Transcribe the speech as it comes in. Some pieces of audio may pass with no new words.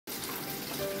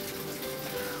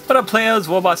What up, players?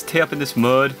 Warboss Tay up in this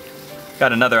mode.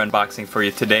 Got another unboxing for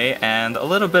you today, and a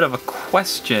little bit of a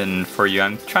question for you.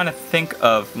 I'm trying to think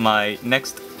of my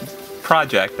next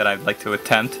project that I'd like to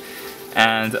attempt,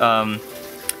 and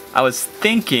I was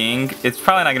thinking it's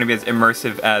probably not going to be as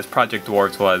immersive as Project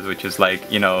Dwarves was, which is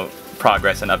like, you know,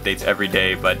 progress and updates every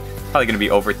day, but probably going to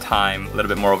be over time, a little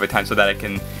bit more over time, so that I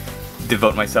can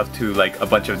devote myself to like a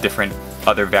bunch of different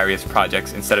other various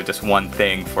projects instead of just one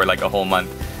thing for like a whole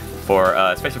month, for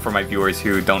especially for my viewers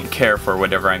who don't care for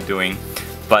whatever I'm doing.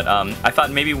 But I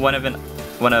thought maybe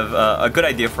a good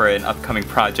idea for an upcoming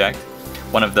project,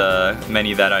 one of the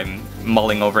many that I'm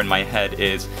mulling over in my head,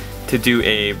 is to do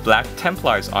a Black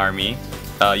Templars army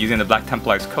using the Black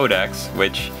Templars Codex,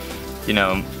 which, you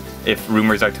know, if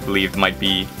rumors are to believe, might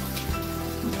be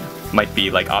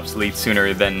like obsolete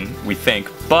sooner than we think.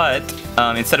 But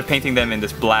instead of painting them in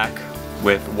this black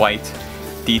with white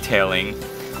detailing,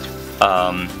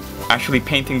 actually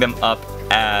painting them up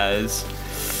as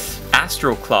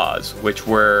Astral Claws, which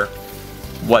were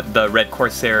what the Red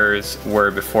Corsairs were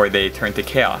before they turned to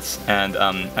Chaos. And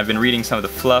I've been reading some of the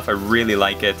fluff. I really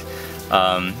like it.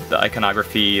 The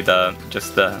iconography, the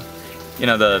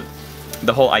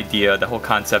whole idea, the whole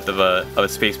concept of a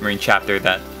Space Marine chapter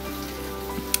that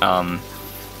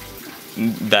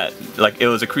like, it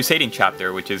was a crusading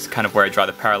chapter, which is kind of where I draw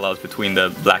the parallels between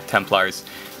the Black Templars.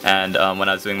 And when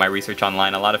I was doing my research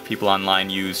online, a lot of people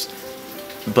online use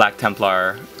Black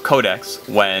Templar Codex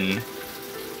when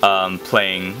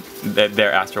playing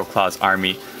their Astral Claws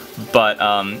army. But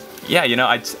yeah, you know,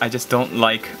 I just don't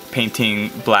like painting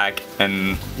black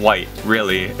and white,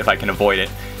 really, if I can avoid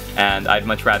it. And I'd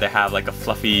much rather have like a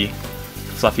fluffy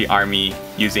army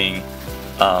using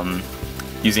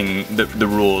the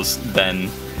rules than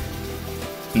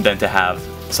to have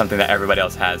something that everybody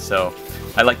else has. So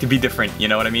I like to be different, you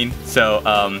know what I mean? So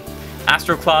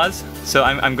Astral Claws. So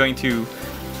I'm going to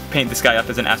paint this guy up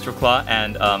as an Astral Claw,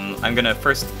 and I'm gonna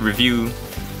first review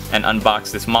and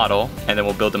unbox this model, and then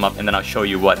we'll build him up, and then I'll show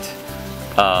you what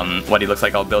he looks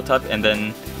like all built up, and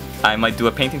then I might do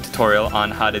a painting tutorial on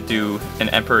how to do an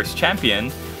Emperor's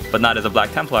Champion, but not as a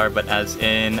Black Templar, but as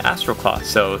in Astral Claw.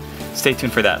 So stay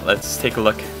tuned for that. Let's take a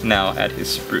look now at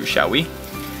his sprue, shall we?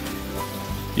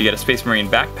 You get a Space Marine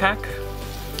backpack,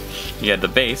 you get the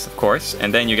base, of course,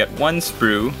 and then you get one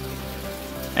sprue,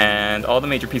 and all the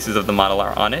major pieces of the model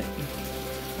are on it.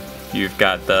 You've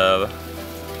got the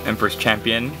Emperor's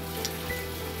Champion,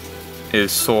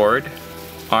 his sword,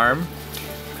 arm.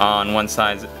 On one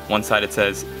side it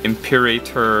says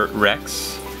Imperator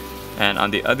Rex, and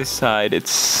on the other side it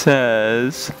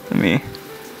says,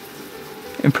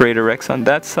 Imperator Rex on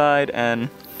that side,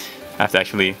 and I have to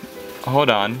actually,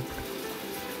 hold on,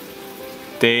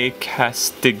 De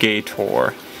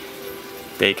Castigator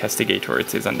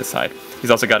it is on this side. He's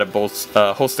also got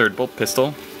a holstered bolt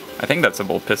pistol. I think that's a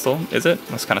bolt pistol, is it?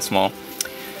 That's kind of small.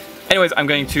 Anyways, I'm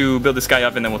going to build this guy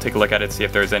up, and then we'll take a look at it, see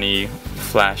if there's any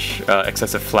flash,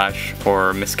 excessive flash,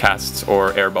 or miscasts,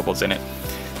 or air bubbles in it.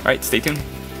 Alright, stay tuned.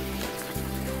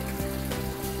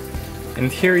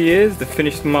 And here he is, the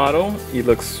finished model. He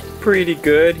looks pretty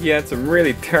good. He had some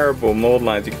really terrible mold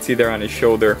lines. You can see there on his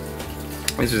shoulder.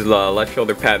 This is the left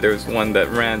shoulder pad. There's one that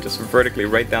ran just vertically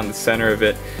right down the center of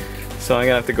it. So I'm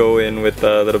gonna have to go in with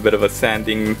a little bit of a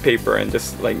sanding paper and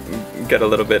just like get a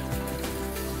little bit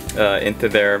into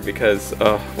there, because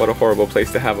what a horrible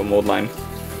place to have a mold line.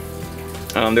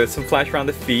 There's some flash around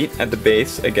the feet at the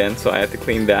base again, so I had to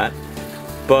clean that.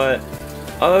 But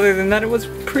other than that, it was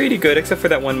pretty good, except for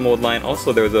that one mold line.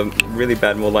 Also, there was a really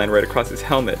bad mold line right across his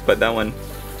helmet, but that one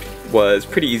was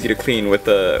pretty easy to clean with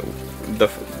the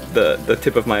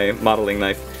tip of my modeling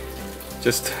knife.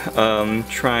 Just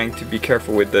trying to be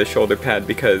careful with the shoulder pad,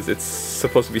 because it's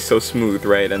supposed to be so smooth,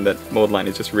 right? And that mold line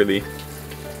is just really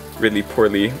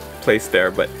poorly placed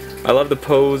there. But I love the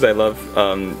pose. I love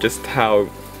just how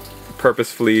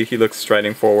purposefully he looks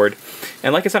striding forward.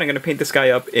 And like I said, I'm going to paint this guy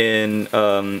up in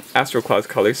Astral Claws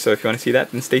colors, so if you want to see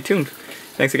that, then stay tuned.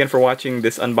 Thanks again for watching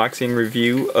this unboxing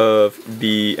review of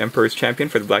the Emperor's Champion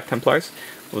for the Black Templars.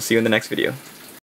 We'll see you in the next video.